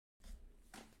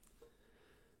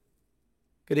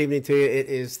Good evening to you. It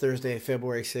is Thursday,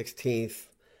 February 16th.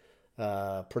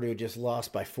 Purdue just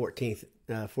lost by 14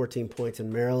 points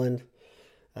in Maryland,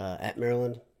 at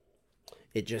Maryland.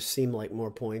 It just seemed like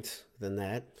more points than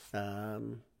that.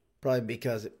 Probably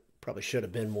because it probably should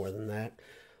have been more than that.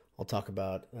 I'll talk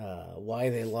about why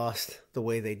they lost the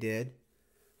way they did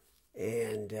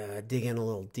and dig in a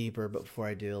little deeper. But before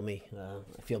I do,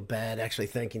 I feel bad actually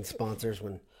thanking sponsors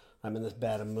when I'm in this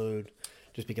bad a mood,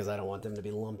 just because I don't want them to be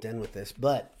lumped in with this.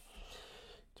 But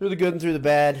through the good and through the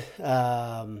bad,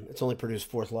 it's only Purdue's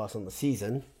fourth loss on the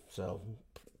season, so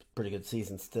pretty good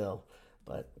season still.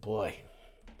 But boy,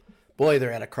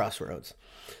 they're at a crossroads.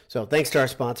 So thanks to our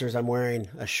sponsors. I'm wearing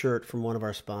a shirt from one of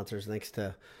our sponsors. Thanks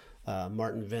to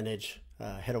Martin Vintage.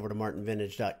 Head over to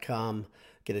martinvintage.com.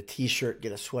 Get a t-shirt,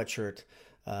 get a sweatshirt.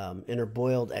 Enter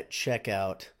Boiled at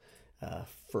checkout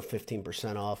for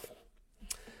 15% off.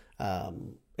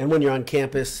 And when you're on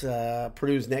campus,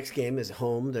 Purdue's next game is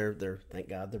home. They're thank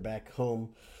God they're back home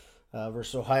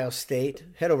versus Ohio State.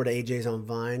 Head over to AJ's on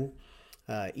Vine,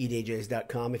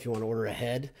 eatajs.com if you want to order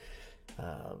ahead.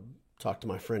 Talk to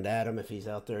my friend Adam if he's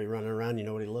out there running around. You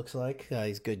know what he looks like.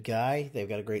 He's a good guy. They've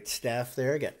got a great staff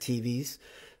there. Got TVs,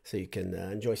 so you can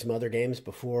enjoy some other games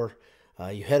before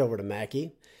you head over to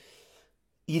Mackey.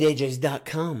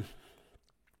 eatajs.com.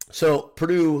 So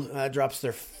Purdue drops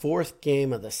their fourth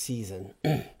game of the season.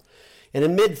 And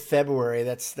in mid-February,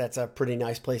 that's a pretty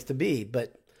nice place to be.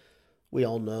 But we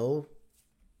all know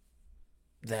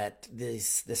that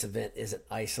this event isn't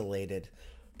isolated.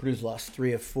 Purdue's lost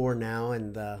 3 of 4 now,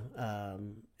 and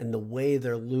the way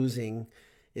they're losing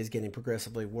is getting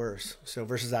progressively worse. So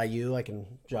versus IU, I can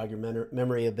jog your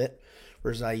memory a bit.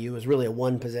 Versus IU was really a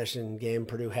one-possession game.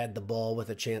 Purdue had the ball with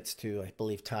a chance to, I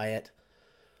believe, tie it.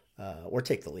 Or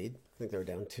take the lead. I think they were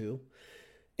down 2.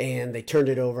 And they turned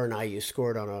it over, and IU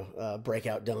scored on a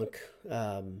breakout dunk,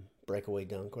 breakaway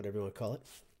dunk, whatever you want to call it.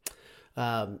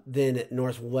 Then at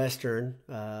Northwestern,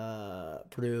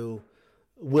 Purdue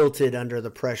wilted under the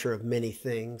pressure of many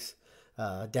things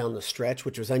down the stretch,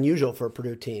 which was unusual for a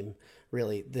Purdue team.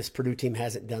 Really, this Purdue team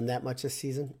hasn't done that much this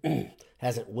season,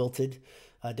 hasn't wilted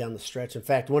down the stretch. In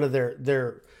fact, one of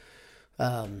their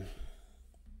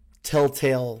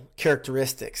telltale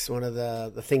characteristics, one of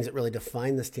the things that really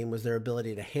defined this team was their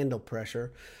ability to handle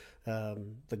pressure.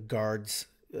 The guards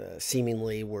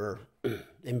seemingly were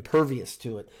impervious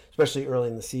to it, especially early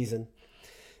in the season.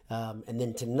 And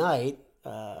then tonight,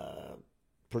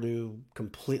 Purdue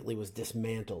completely was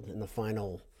dismantled in the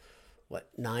final,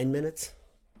 9 minutes,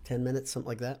 10 minutes, something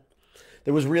like that.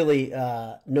 There was really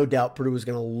no doubt Purdue was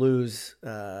going to lose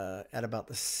at about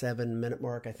the 7-minute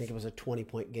mark. I think it was a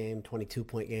 20-point game,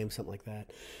 22-point game, something like that.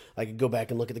 I could go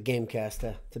back and look at the game cast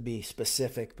to be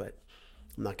specific, but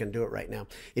I'm not going to do it right now.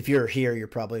 If you're here, you're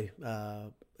probably,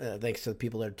 thanks to the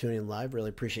people that are tuning in live, really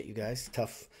appreciate you guys.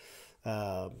 Tough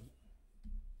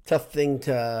thing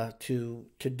to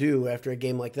do after a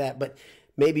game like that, but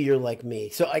maybe you're like me.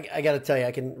 So I got to tell you,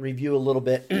 I can review a little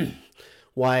bit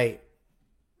why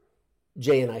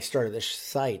Jay and I started this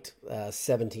site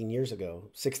 16 and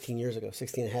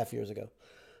a half years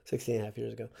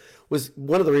ago, was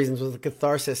one of the reasons was the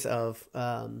catharsis of,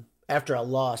 after a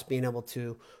loss, being able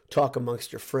to talk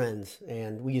amongst your friends.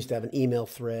 And we used to have an email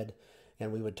thread,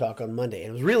 and we would talk on Monday.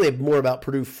 And it was really more about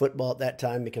Purdue football at that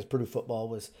time, because Purdue football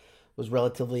was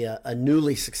relatively a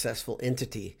newly successful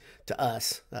entity to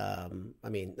us. I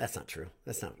mean, that's not true.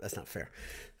 That's not fair.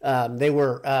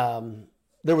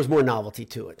 There was more novelty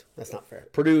to it. That's not fair.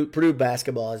 Purdue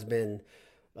basketball has been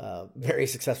very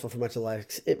successful for much of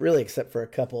life, except for a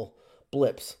couple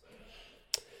blips.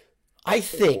 I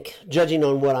think, judging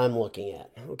on what I'm looking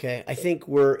at, okay, I think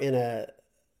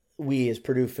we as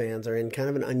Purdue fans are in kind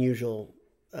of an unusual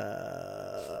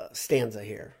stanza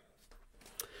here.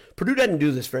 Purdue doesn't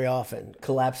do this very often,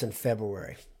 collapse in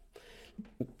February.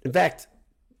 In fact,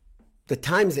 the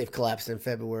times they've collapsed in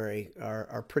February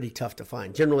are pretty tough to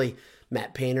find. Generally,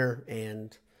 Matt Painter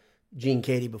and Gene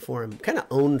Cady before him kind of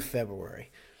owned February.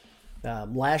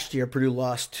 Last year, Purdue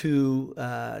lost two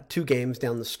games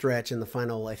down the stretch in the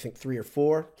final, I think, 3 or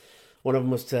 4. One of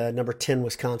them was to number 10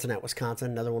 Wisconsin at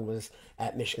Wisconsin. Another one was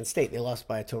at Michigan State. They lost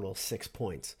by a total of 6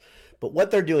 points. But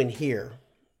what they're doing here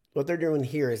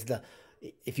is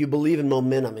if you believe in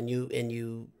momentum and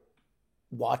you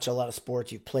watch a lot of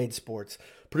sports, you've played sports,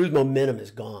 Purdue's momentum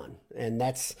is gone, and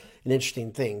that's an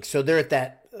interesting thing. So they're at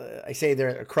that. I say they're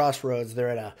at a crossroads. They're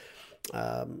at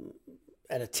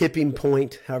a tipping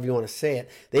point, however you want to say it.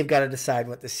 They've got to decide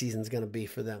what the season's going to be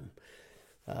for them.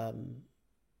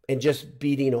 And just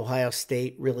beating Ohio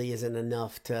State really isn't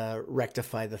enough to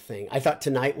rectify the thing. I thought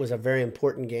tonight was a very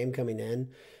important game coming in.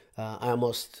 I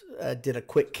almost did a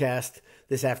quick cast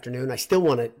this afternoon. I still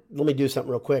want to, let me do something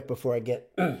real quick before I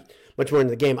get much more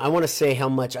into the game. I want to say how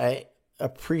much I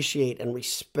appreciate and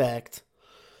respect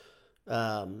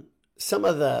some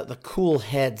of the cool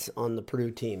heads on the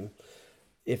Purdue team.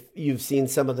 If you've seen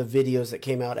some of the videos that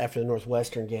came out after the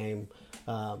Northwestern game,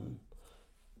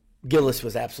 Gillis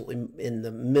was absolutely in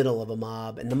the middle of a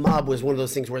mob, and the mob was one of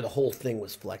those things where the whole thing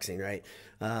was flexing, right?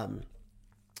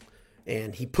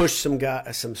 And he pushed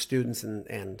some students,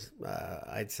 and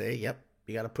I'd say, yep,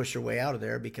 you got to push your way out of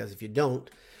there, because if you don't,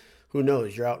 who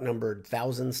knows? You're outnumbered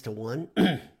thousands to one.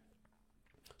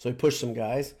 So he pushed some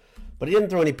guys, but he didn't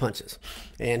throw any punches.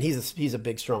 And he's a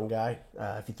big, strong guy.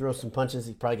 If he throws some punches,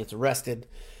 he probably gets arrested.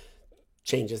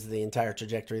 Changes the entire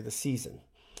trajectory of the season.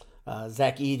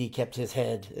 Zach Edey kept his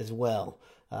head as well.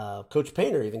 Coach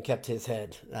Painter even kept his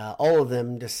head. All of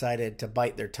them decided to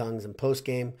bite their tongues in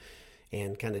postgame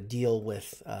and kind of deal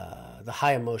with the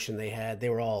high emotion they had. They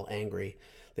were all angry.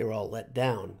 They were all let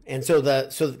down. And so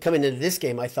coming into this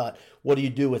game, I thought, what do you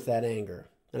do with that anger?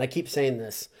 And I keep saying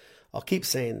this. I'll keep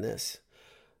saying this.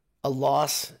 A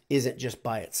loss isn't just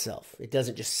by itself. It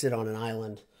doesn't just sit on an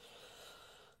island.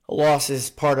 A loss is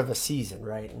part of a season,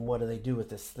 right? And what do they do with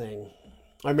this thing?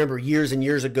 I remember years and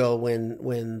years ago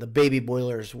when the baby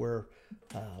boilers were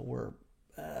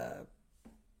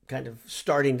kind of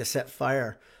starting to set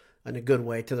fire in a good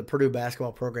way to the Purdue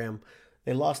basketball program.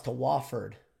 They lost to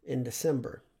Wofford in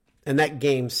December, and that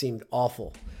game seemed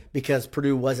awful because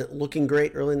Purdue wasn't looking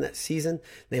great early in that season.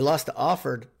 They lost to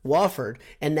Wofford,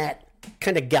 and that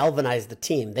kind of galvanized the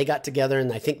team. They got together,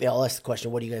 and I think they all asked the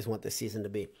question, what do you guys want this season to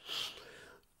be?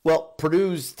 Well,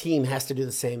 Purdue's team has to do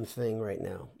the same thing right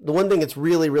now. The one thing that's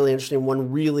really, really interesting,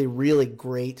 one really, really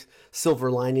great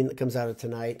silver lining that comes out of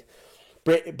tonight,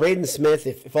 Braden Smith,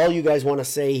 if all you guys want to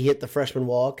say he hit the freshman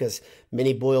wall, because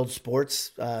many Boiled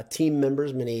Sports team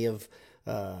members, many of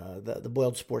the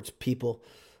Boiled Sports people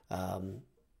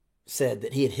said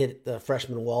that he had hit the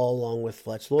freshman wall along with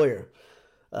Fletch Lawyer.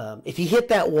 If he hit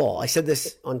that wall, I said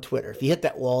this on Twitter, if he hit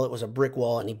that wall, it was a brick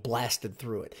wall and he blasted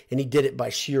through it. And he did it by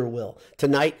sheer will.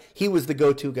 Tonight, he was the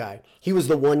go-to guy. He was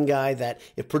the one guy that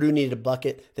if Purdue needed a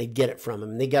bucket, they'd get it from him.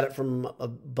 And they got it from a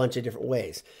bunch of different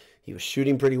ways. He was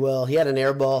shooting pretty well. He had an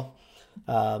air ball,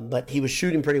 but he was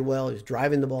shooting pretty well. He was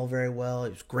driving the ball very well.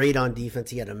 He was great on defense.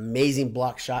 He had an amazing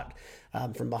block shot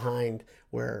from behind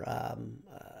where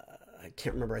I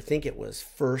can't remember. I think it was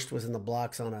First was in the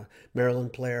blocks on a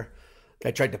Maryland player.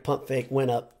 Guy tried to pump fake,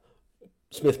 went up.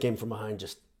 Smith came from behind,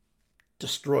 just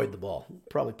destroyed the ball.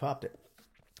 Probably popped it.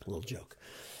 A little joke.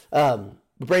 But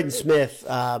Braden Smith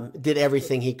did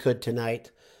everything he could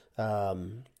tonight.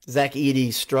 Zach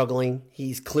Edey's struggling.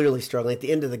 He's clearly struggling. At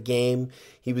the end of the game,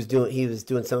 he was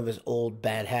doing some of his old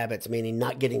bad habits, meaning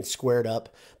not getting squared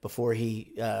up before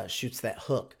he shoots that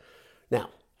hook.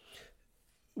 Now,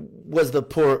 was there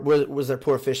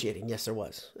poor officiating? Yes, there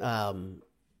was.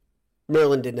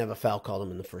 Maryland didn't have a foul called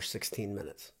him in the first 16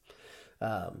 minutes.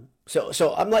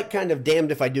 So I'm like kind of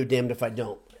damned if I do, damned if I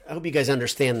don't. I hope you guys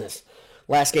understand this.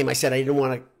 Last game I said I don't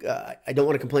want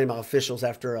to complain about officials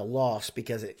after a loss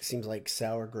because it seems like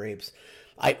sour grapes.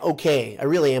 I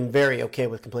really am very okay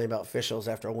with complaining about officials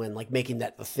after a win, like making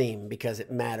that the theme because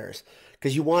it matters.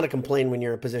 Because you want to complain when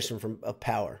you're in a position of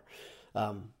power.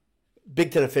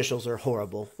 Big Ten officials are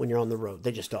horrible when you're on the road.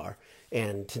 They just are.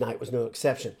 And tonight was no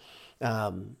exception.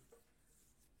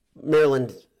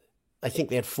 Maryland, I think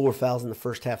they had 4 fouls in the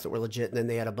first half that were legit, and then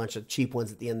they had a bunch of cheap ones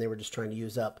at the end they were just trying to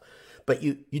use up. But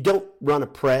you don't run a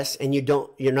press, and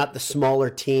you're not the smaller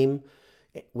team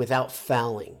without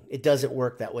fouling. It doesn't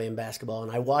work that way in basketball,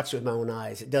 and I watched it with my own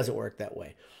eyes. It doesn't work that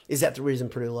way. Is that the reason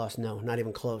Purdue lost? No, not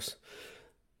even close.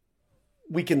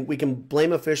 We can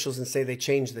blame officials and say they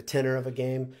changed the tenor of a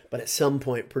game, but at some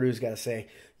point Purdue's got to say,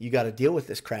 you got to deal with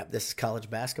this crap. This is college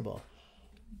basketball.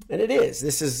 And it is.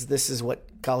 This is what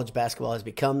college basketball has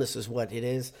become. This is what it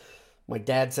is. My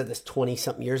dad said this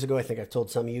 20-something years ago. I think I've told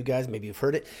some of you guys, maybe you've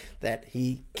heard it, that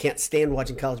he can't stand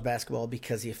watching college basketball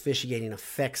because the officiating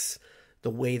affects the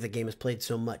way the game is played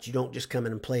so much. You don't just come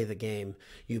in and play the game.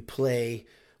 You play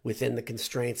within the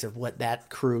constraints of what that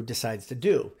crew decides to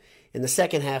do. In the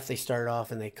second half, they started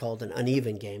off and they called an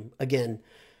uneven game. Again,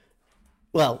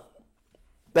 well,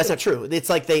 that's not true. It's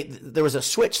like there was a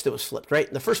switch that was flipped, right?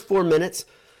 In the first 4 minutes,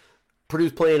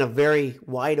 Purdue's playing a very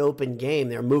wide open game.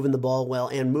 They're moving the ball well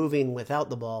and moving without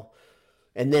the ball.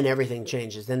 And then everything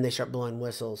changes. Then they start blowing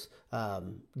whistles.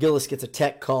 Gillis gets a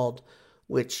tech called,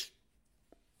 which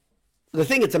the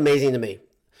thing that's amazing to me,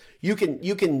 you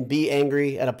can be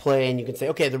angry at a play and you can say,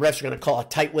 okay, the refs are going to call a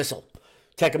tight whistle.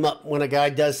 Tech him up when a guy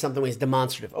does something when he's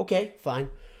demonstrative. Okay, fine.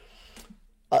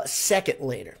 A second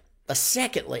later, A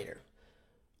second later,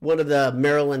 one of the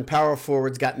Maryland power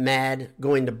forwards got mad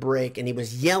going to break, and he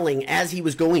was yelling as he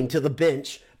was going to the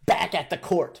bench back at the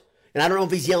court. And I don't know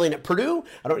if he's yelling at Purdue.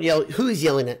 I don't know who he's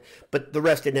yelling at, but the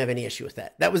refs didn't have any issue with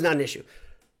that. That was not an issue.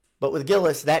 But with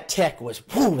Gillis, that tech was,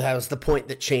 that was the point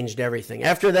that changed everything.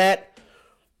 After that,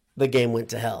 the game went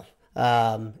to hell.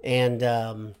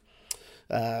 Andy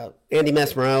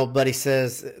Mesmer, buddy,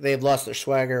 says they have lost their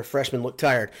swagger. Freshmen look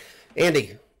tired.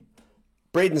 Andy,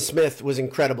 Braden Smith was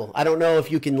incredible. I don't know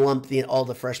if you can lump all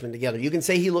the freshmen together. You can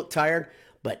say he looked tired,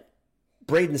 but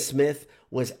Braden Smith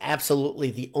was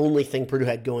absolutely the only thing Purdue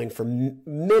had going for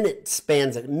minutes at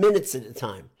a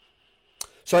time.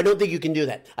 So I don't think you can do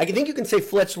that. I think you can say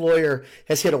Fletch Lawyer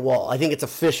has hit a wall. I think it's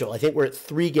official. I think we're at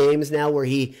 3 games now where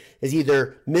he has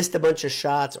either missed a bunch of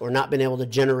shots or not been able to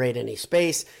generate any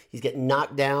space. He's getting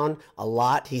knocked down a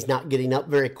lot. He's not getting up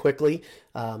very quickly.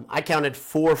 I counted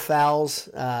 4 fouls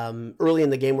early in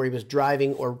the game where he was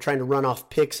driving or trying to run off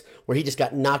picks where he just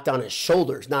got knocked on his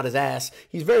shoulders, not his ass.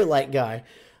 He's a very light guy,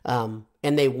 and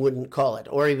they wouldn't call it.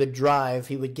 Or he would drive,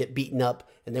 he would get beaten up,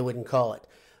 and they wouldn't call it.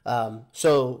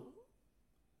 So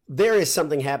there is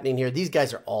something happening here. These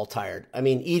guys are all tired. I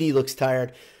mean, Edey looks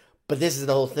tired, but this is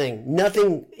the whole thing.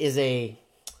 Nothing is a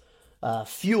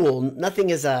fuel.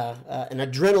 Nothing is an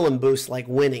adrenaline boost like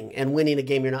winning a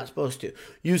game you're not supposed to.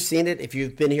 You've seen it if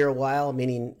you've been here a while,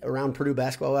 meaning around Purdue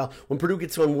basketball a while. When Purdue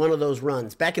gets on one of those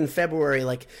runs, back in February,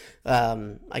 I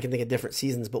can think of different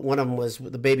seasons, but one of them was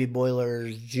the Baby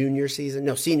Boilers senior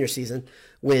season,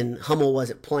 when Hummel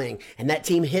wasn't playing, and that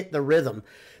team hit the rhythm.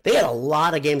 They had a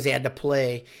lot of games they had to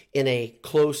play in a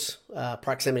close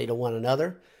proximity to one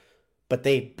another, but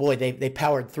they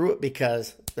powered through it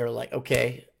because they're like,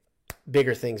 okay,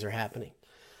 bigger things are happening.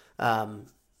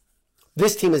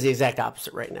 This team is the exact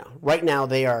opposite right now. Right now,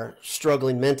 they are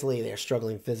struggling mentally. They are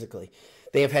struggling physically.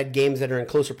 They have had games that are in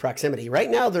closer proximity. Right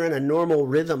now, they're in a normal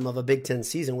rhythm of a Big Ten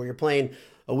season where you're playing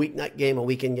a weeknight game, a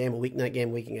weekend game, a weeknight game,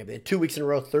 a weekend game. They had 2 weeks in a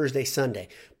row, Thursday, Sunday.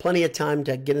 Plenty of time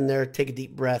to get in there, take a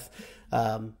deep breath.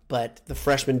 But the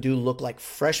freshmen do look like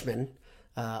freshmen.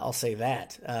 I'll say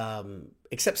that.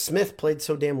 Except Smith played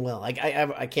so damn well.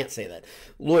 I can't say that.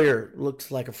 Lawyer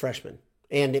looks like a freshman.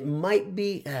 And it might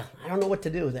be, I don't know what to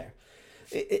do there.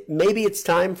 Maybe it's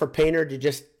time for Painter to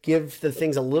just give the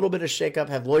things a little bit of shake-up,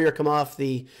 have Lawyer come off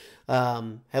the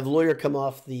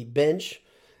bench,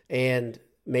 and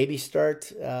maybe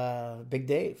start Big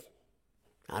Dave.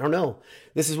 I don't know.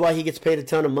 This is why he gets paid a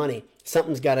ton of money.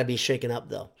 Something's got to be shaken up,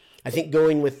 though. I think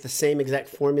going with the same exact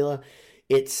formula,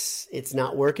 it's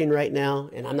not working right now.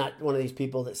 And I'm not one of these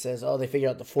people that says, oh, they figured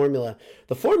out the formula.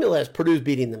 The formula is Purdue's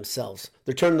beating themselves.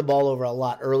 They're turning the ball over a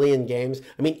lot early in games.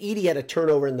 I mean, Edey had a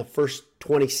turnover in the first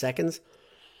 20 seconds.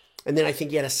 And then I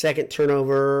think he had a second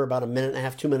turnover about a minute and a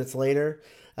half, 2 minutes later.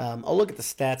 I'll look at the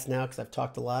stats now because I've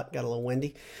talked a lot, got a little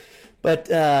windy. But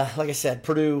like I said,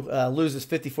 Purdue loses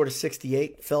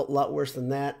 54-68. Felt a lot worse than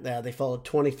that. They followed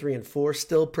 23-4,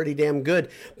 still pretty damn good.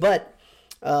 But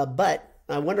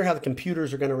I wonder how the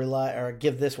computers are going to rely or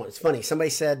give this one. It's funny.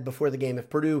 Somebody said before the game, if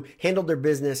Purdue handled their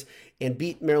business and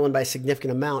beat Maryland by a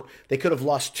significant amount, they could have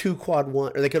lost they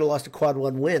could have lost a quad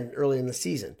one win early in the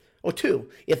season. Or 2,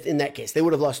 if in that case. They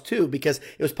would have lost 2 because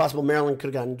it was possible Maryland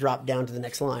could have gotten dropped down to the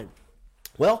next line.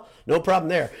 Well, no problem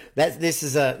there. This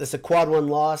is a quad 1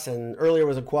 loss, and earlier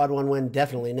was a quad 1 win,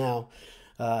 definitely now.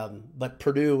 But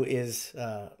Purdue is,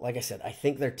 like I said, I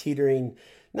think they're teetering.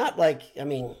 Not like,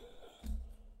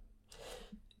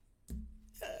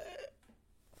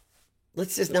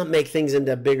 let's just not make things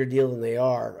into a bigger deal than they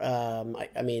are.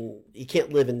 You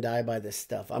can't live and die by this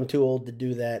stuff. I'm too old to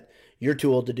do that. You're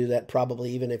too old to do that,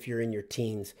 probably, even if you're in your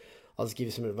teens. I'll just give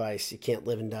you some advice. You can't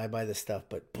live and die by this stuff.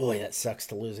 But boy, that sucks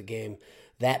to lose a game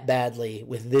that badly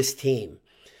with this team,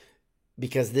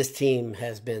 because this team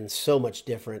has been so much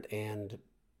different, and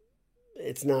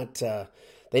it's not,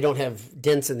 they don't have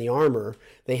dents in the armor.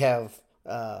 They have,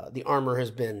 the armor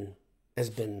has been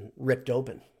ripped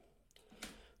open.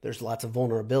 There's lots of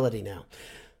vulnerability now.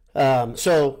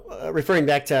 Referring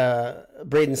back to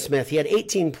Braden Smith, he had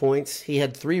 18 points. He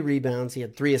had 3 rebounds. He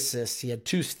had 3 assists. He had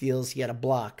 2 steals. He had a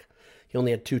block. He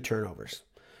only had 2 turnovers.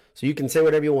 So you can say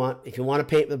whatever you want. If you want to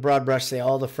paint with a broad brush, say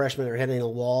all the freshmen are hitting a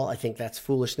wall, I think that's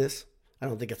foolishness. I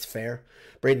don't think it's fair.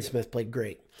 Braden Smith played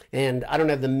great. And I don't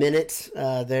have the minutes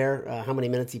how many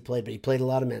minutes he played, but he played a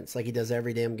lot of minutes like he does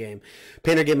every damn game.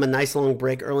 Painter gave him a nice long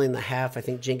break early in the half. I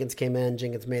think Jenkins came in.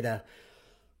 Jenkins made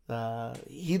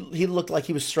he looked like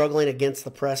he was struggling against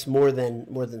the press more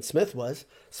than Smith was.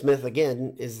 Smith,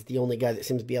 again, is the only guy that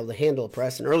seems to be able to handle a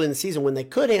press. And early in the season, when they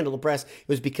could handle the press, it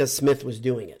was because Smith was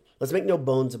doing it. Let's make no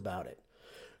bones about it.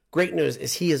 Great news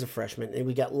is he is a freshman, and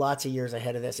we got lots of years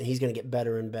ahead of this, and he's going to get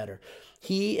better and better.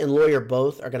 He and Lawyer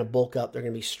both are going to bulk up. They're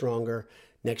going to be stronger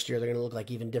next year. They're going to look like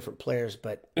even different players.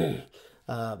 But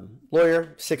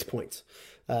Lawyer, 6 points.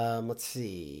 Let's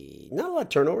see. Not a lot of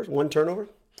turnovers. 1 turnover,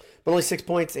 but only 6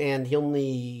 points, and I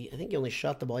think he only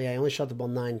shot the ball. Yeah, he only shot the ball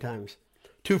 9 times.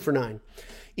 2 for 9.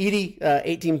 Edey,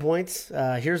 18 points.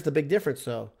 Here's the big difference,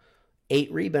 though.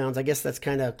 8 rebounds. I guess that's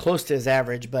kind of close to his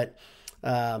average, but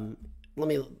let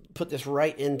me put this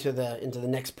right into the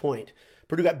next point.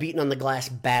 Purdue got beaten on the glass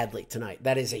badly tonight.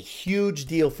 That is a huge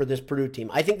deal for this Purdue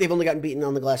team. I think they've only gotten beaten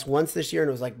on the glass once this year, and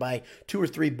it was like by 2 or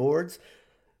 3 boards.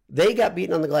 They got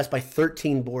beaten on the glass by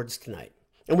 13 boards tonight.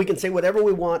 And we can say whatever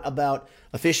we want about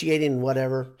officiating and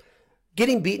whatever.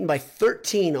 Getting beaten by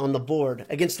 13 on the board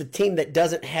against a team that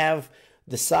doesn't have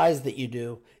the size that you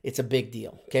do, it's a big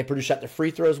deal. Okay, Purdue shot their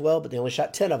free throws well, but they only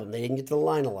shot 10 of them. They didn't get to the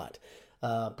line a lot.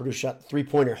 Purdue shot the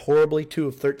three-pointer horribly, 2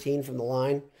 of 13 from the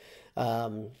line.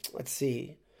 Let's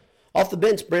see. Off the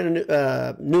bench,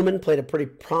 Brandon Newman played a pretty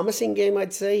promising game,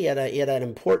 I'd say. He had an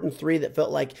important 3 that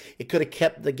felt like it could have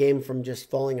kept the game from just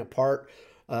falling apart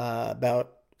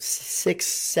about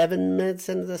 6-7 minutes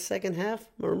into the second half,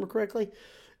 if I remember correctly.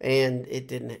 And it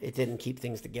didn't keep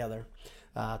things together.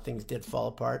 Things did fall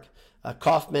apart.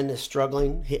 Kaufman is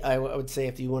struggling. I would say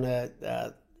if you want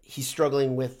to... he's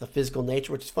struggling with the physical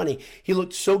nature, which is funny. He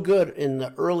looked so good in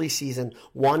the early season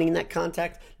wanting that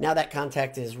contact. Now that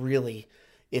contact is really,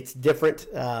 it's different.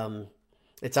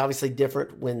 It's obviously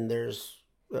different when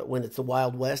it's the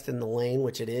Wild West in the lane,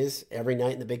 which it is every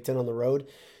night in the Big Ten on the road.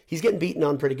 He's getting beaten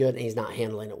on pretty good, and he's not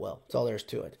handling it well. That's all there is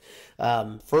to it.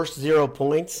 First 0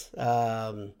 points,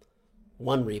 1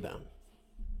 rebound.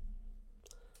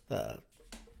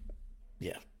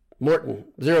 Morton,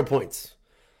 0 points.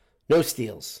 No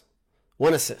steals,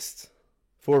 1 assist,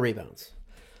 4 rebounds.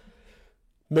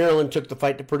 Maryland took the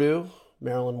fight to Purdue.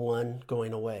 Maryland won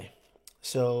going away.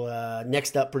 So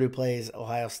next up, Purdue plays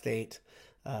Ohio State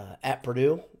at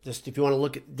Purdue. Just if you want to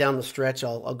look down the stretch,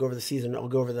 I'll go over the season. I'll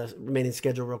go over the remaining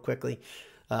schedule real quickly.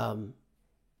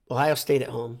 Ohio State at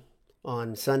home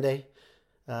on Sunday.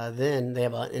 Then they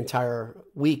have an entire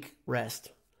week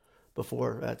rest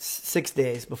before 6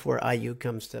 days before IU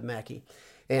comes to Mackey.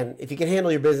 And if you can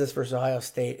handle your business versus Ohio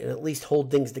State and at least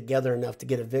hold things together enough to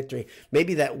get a victory,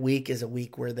 maybe that week is a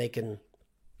week where they can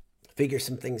figure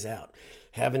some things out,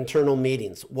 have internal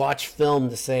meetings, watch film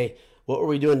to say, what were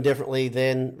we doing differently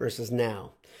then versus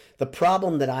now? The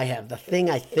problem that I have, the thing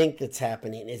I think that's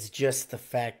happening is just the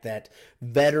fact that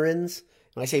veterans,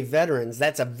 when I say veterans,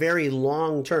 that's a very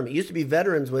long term. It used to be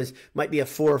veterans might be a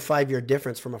 4 or 5 year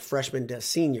difference from a freshman to a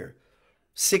senior.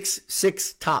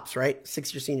 Six tops, right?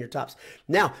 6 year senior tops.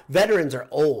 Now, veterans are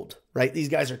old, right? These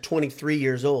guys are 23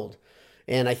 years old.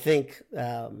 And I think,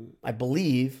 I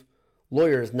believe,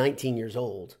 Lawyer is 19 years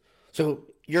old. So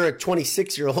you're a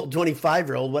 26-year-old,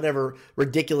 25-year-old, whatever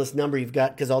ridiculous number you've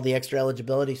got because all the extra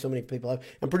eligibility so many people have.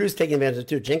 And Purdue's taking advantage of it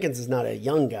too. Jenkins is not a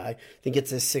young guy. I think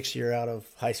it's his 6th year out of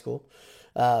high school.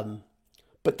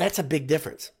 But that's a big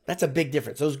difference. That's a big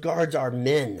difference. Those guards are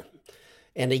men.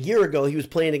 And a year ago, he was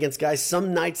playing against guys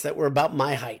some nights that were about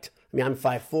my height. I mean, I'm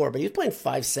 5'4", but he was playing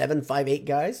 5'7", 5'8"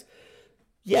 guys.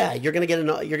 Yeah, you're gonna get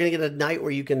a night where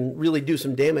you can really do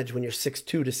some damage when you're 6'2"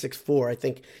 to 6'4". I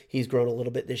think he's grown a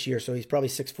little bit this year, so he's probably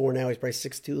 6'4" now. He's probably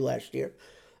 6'2" last year.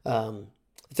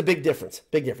 It's a big difference.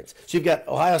 Big difference. So you've got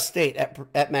Ohio State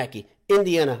at Mackey,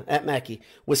 Indiana at Mackey,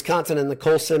 Wisconsin in the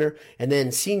Kohl Center, and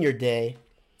then Senior Day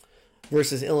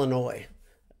versus Illinois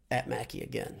at Mackey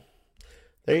again.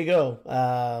 There you go.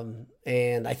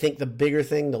 And I think the bigger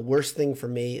thing, the worst thing for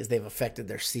me is they've affected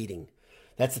their seeding.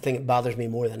 That's the thing that bothers me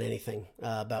more than anything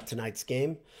about tonight's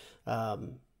game. I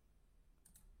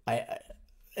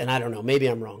don't know, maybe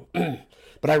I'm wrong,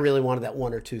 but I really wanted that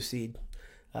 1 or 2 seed.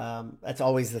 That's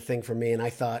always the thing for me. And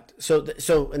I thought,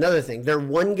 so another thing, they're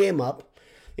 1 game up.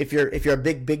 If you're a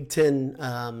Big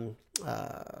Ten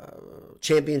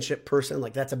championship person,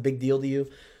 like that's a big deal to you.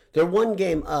 They're 1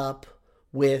 game up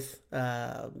with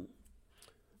 5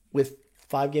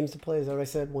 games to play. Is that what I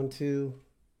said? 1, 2,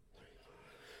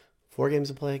 4 games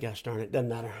to play. Gosh darn it, doesn't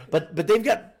matter. But they've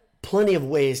got plenty of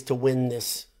ways to win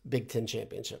this Big Ten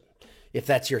championship, if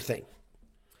that's your thing.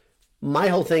 My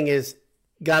whole thing is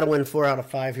got to win 4 out of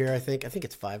 5 here. I think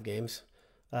it's 5 games.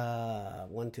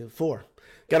 1, 2, 4.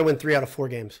 Got to win 3 out of 4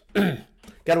 games.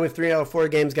 Got to win 3 out of 4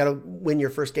 games. Got to win your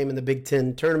first game in the Big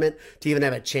Ten tournament to even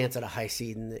have a chance at a high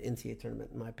seed in the NCAA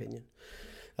tournament, in my opinion.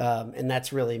 And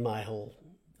that's really my whole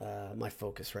my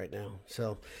focus right now.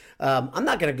 So I'm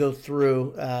not going to go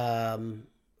through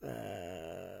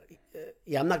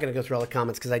I'm not going to go through all the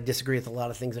comments because I disagree with a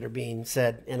lot of things that are being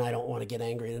said, and I don't want to get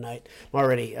angry tonight. I've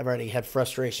already had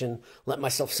frustration, let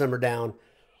myself simmer down.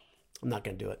 I'm not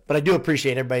going to do it. But I do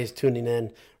appreciate everybody's tuning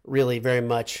in really very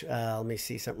much. Let me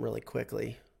see something really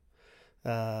quickly.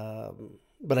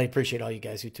 But I appreciate all you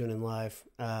guys who tune in live.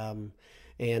 And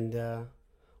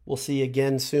we'll see you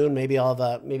again soon. Maybe I'll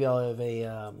have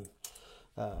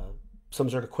some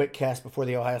sort of quick cast before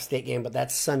the Ohio State game, but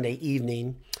that's Sunday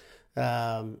evening.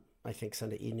 I think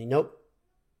Sunday evening. Nope.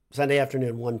 Sunday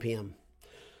afternoon, 1 p.m.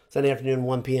 Sunday afternoon,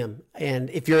 1 p.m. And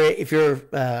if you're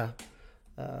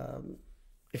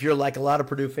like a lot of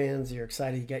Purdue fans, you're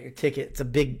excited, you got your ticket.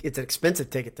 It's an expensive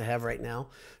ticket to have right now.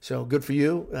 So good for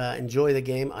you. Enjoy the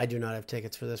game. I do not have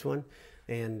tickets for this one.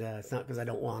 And it's not because I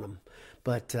don't want them.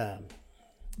 But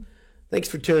thanks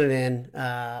for tuning in.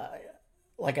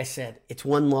 Like I said, it's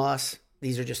one loss.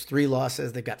 These are just 3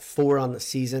 losses. They've got 4 on the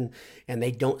season, and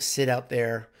they don't sit out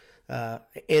there.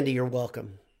 Andy, you're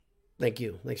welcome. Thank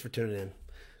you. Thanks for tuning in.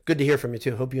 Good to hear from you,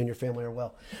 too. Hope you and your family are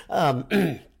well.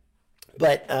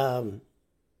 But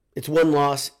it's 1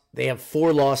 loss. They have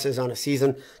 4 losses on a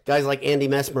season. Guys like Andy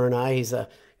Messmer and I, he's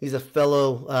a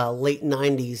fellow late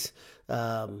 90s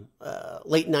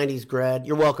grad.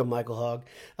 You're welcome, Michael Hogg.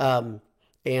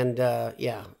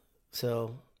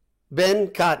 So Ben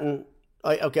Cotton.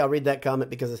 Okay, I'll read that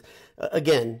comment because,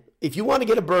 again, if you want to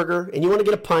get a burger and you want to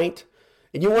get a pint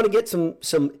and you want to get some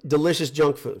delicious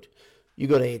junk food, you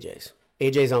go to AJ's.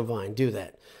 AJ's on Vine. Do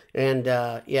that. And,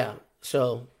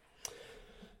 so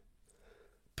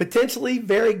potentially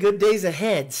very good days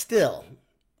ahead still,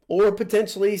 or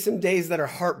potentially some days that are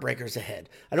heartbreakers ahead.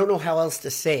 I don't know how else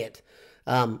to say it,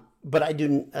 but I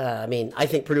do. I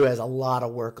think Purdue has a lot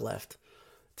of work left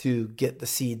to get the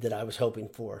seed that I was hoping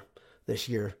for this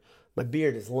year. My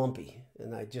beard is lumpy,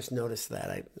 and I just noticed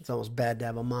that. It's almost bad to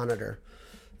have a monitor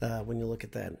when you look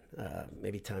at that.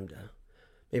 Maybe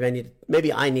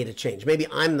I need a change. Maybe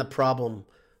I'm the problem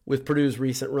with Purdue's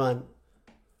recent run.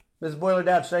 Ms. Boiler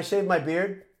Dowd, should I shave my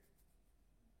beard?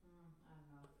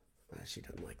 She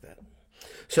doesn't like that.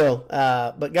 So,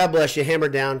 but God bless you. Hammer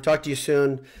down. Talk to you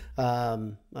soon.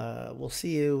 We'll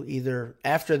see you either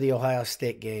after the Ohio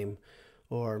State game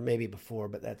or maybe before,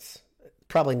 but that's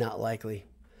probably not likely.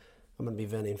 I'm going to be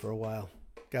venting for a while.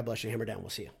 God bless you. Hammer down.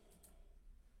 We'll see you.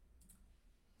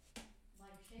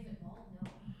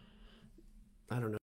 I don't know.